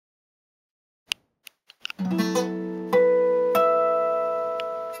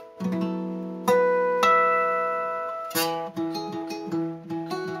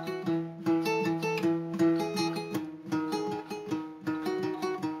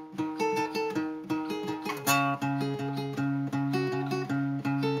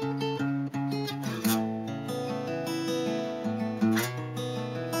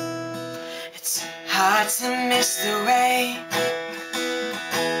It's hard to miss the way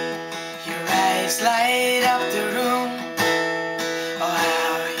your eyes light up the room, or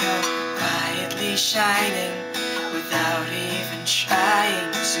how you're quietly shining without even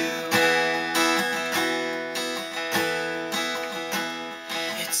trying to.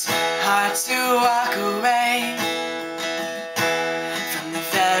 It's hard to walk away from the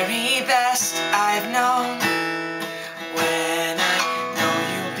very best I've known, when I know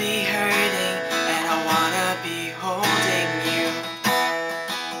you'll be hurting and I wanna be holding you.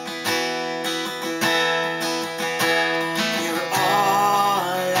 You're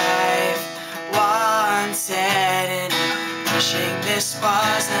all I've wanted, and I'm wishing this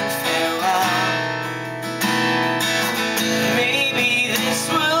wasn't farewell. Maybe this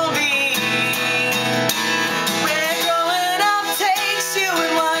will be where growing up takes you,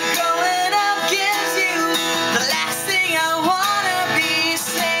 and what growing up gives you. The last thing I wanna be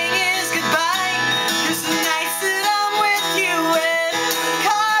saying is goodbye, 'cause the nights that I'm with you and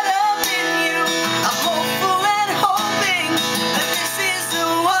caught up in you, I'm hopeful and hoping that this is the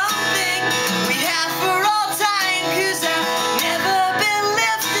one thing we have for all time, 'cause I've never been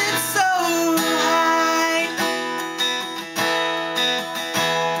lifted so high.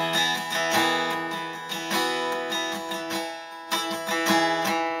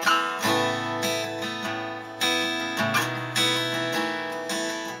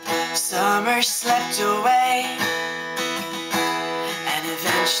 Summer slipped away, and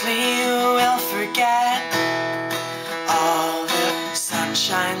eventually you will forget. All the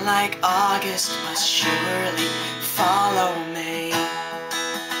sunshine like August must surely follow May.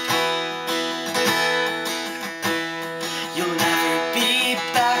 You'll never be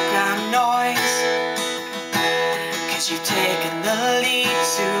background noise, 'cause you've taken the lead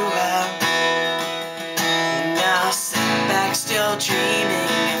too well. Now sit back still dreaming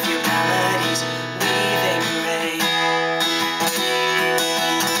of your melodies weaving rain,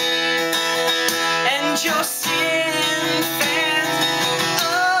 and your ceiling fans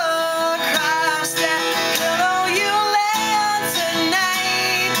across that pillow you lay on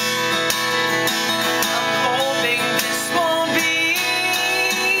tonight. I'm hoping this won't be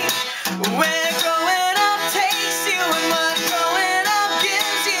where growing up takes you, and what growing up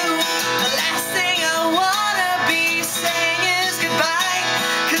gives you. The last thing I wanna be saying is goodbye,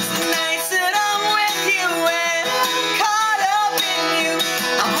 'cause the nights that I'm with you and caught up in you,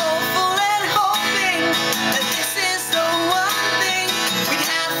 I'm hopeful and hoping that this is the one thing we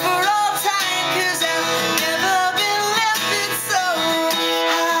have for all time, 'cause I've never been lifted so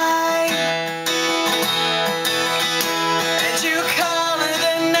high. And you call it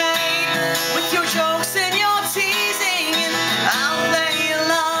a night with your jokes and your teasing, and I'll play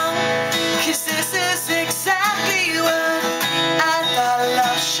along, 'cause this is exactly what I thought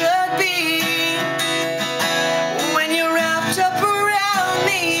love should be. When you're wrapped up around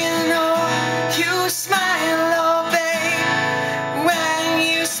me, you know you smile, oh babe. When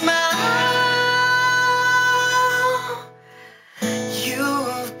you smile,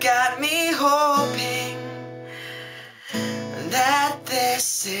 you've got me hoping that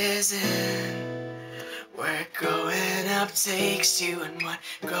this isn't where growing up takes you, and what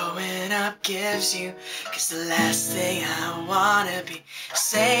growing up gives you. 'Cause the last thing I wanna be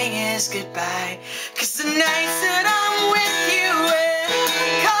saying is goodbye, 'cause the nights that I'm with you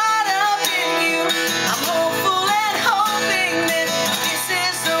and